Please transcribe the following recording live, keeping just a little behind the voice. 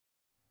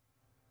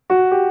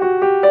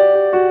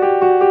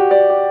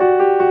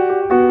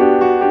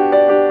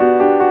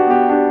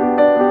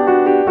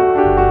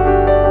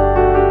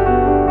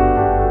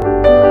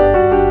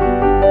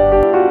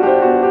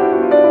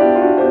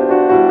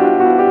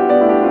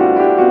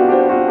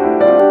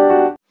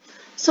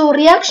So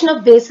reaction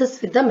of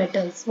bases with the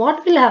metals.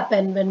 What will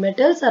happen when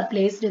metals are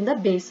placed in the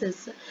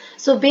bases?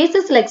 So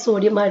bases like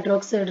sodium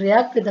hydroxide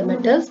react with the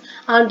metals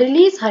and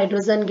release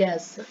hydrogen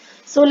gas.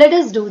 So let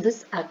us do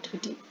this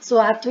activity.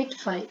 So activity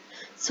 5.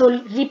 So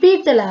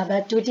repeat the lab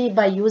activity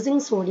by using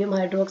sodium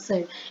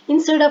hydroxide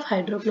instead of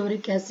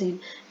hydrochloric acid.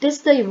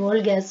 Test the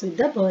evolved gas with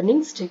the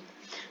burning stick.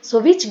 So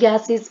which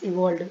gas is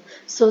evolved?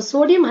 So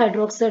sodium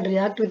hydroxide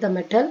react with the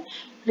metal,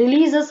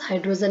 releases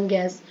hydrogen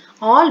gas.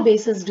 All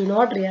bases do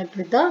not react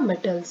with the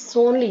metals.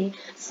 So only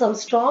some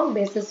strong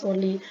bases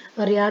only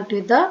react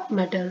with the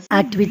metals.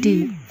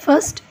 Activity.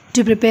 First,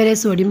 to prepare a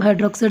sodium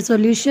hydroxide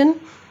solution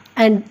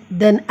and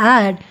then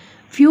add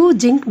few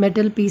zinc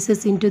metal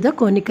pieces into the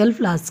conical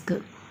flask.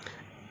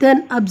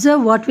 Then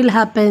observe what will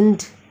happen,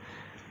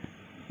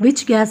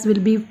 which gas will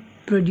be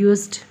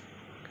produced.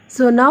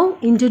 So now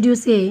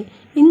introduce a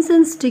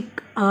incense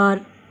stick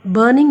or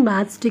burning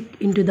matchstick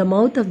into the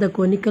mouth of the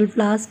conical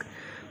flask.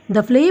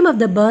 The flame of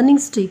the burning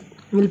stick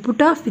will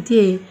put off with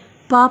a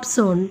pop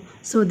sound.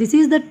 So this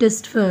is the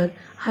test for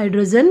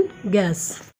hydrogen gas.